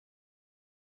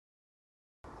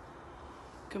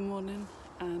Good morning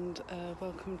and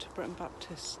welcome to Bretton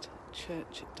Baptist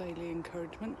Church Daily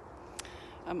Encouragement.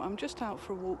 I'm just out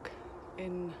for a walk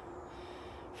in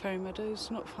Ferry Meadows,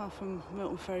 not far from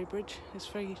Milton Ferry Bridge. It's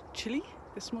very chilly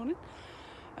this morning,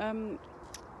 but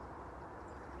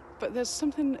there's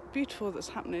something beautiful that's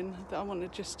happening that I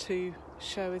wanted just to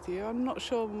share with you. I'm not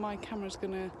sure my camera's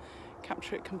going to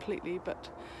capture it completely, but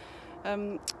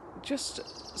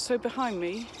just so behind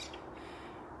me,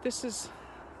 this is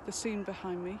the scene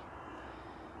behind me.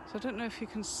 So I don't know if you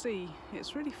can see,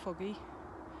 it's really foggy,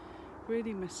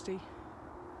 really misty,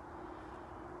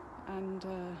 and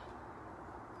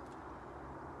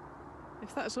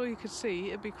if that's all you could see,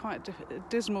 it'd be quite a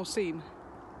dismal scene.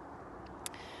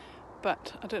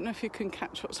 But I don't know if you can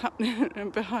catch what's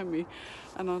happening behind me,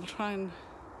 and I'll try and...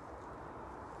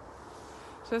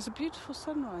 So there's a beautiful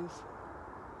sunrise.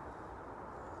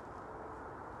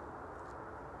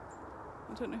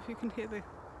 I don't know if you can hear the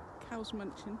cows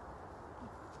munching.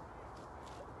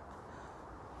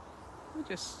 We're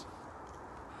just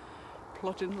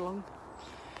plodding along.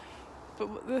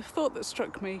 But the thought that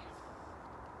struck me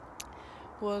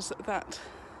was that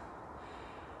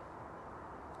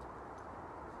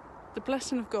the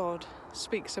blessing of God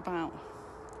speaks about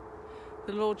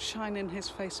the Lord shining his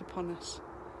face upon us.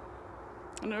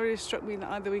 And it really struck me that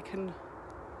either we can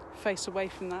face away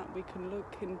from that, we can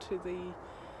look into the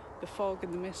fog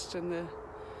and the mist and the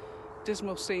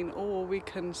dismal scene, or we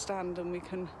can stand and we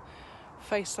can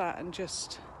face that and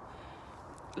just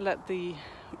let the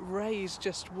rays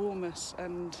just warm us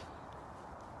and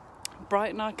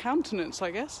brighten our countenance, I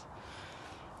guess.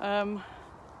 So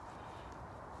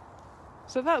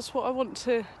that's what I want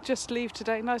to just leave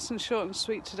today, nice and short and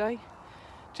sweet today.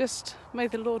 Just may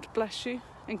the Lord bless you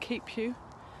and keep you.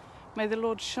 May the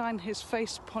Lord shine his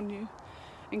face upon you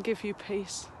and give you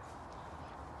peace.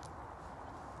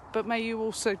 But may you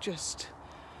also just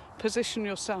position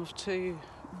yourself to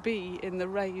be in the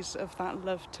rays of that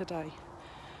love today.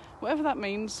 Whatever that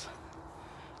means,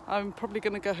 I'm probably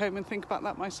going to go home and think about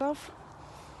that myself.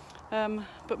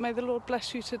 But may the Lord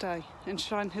bless you today and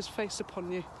shine his face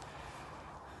upon you.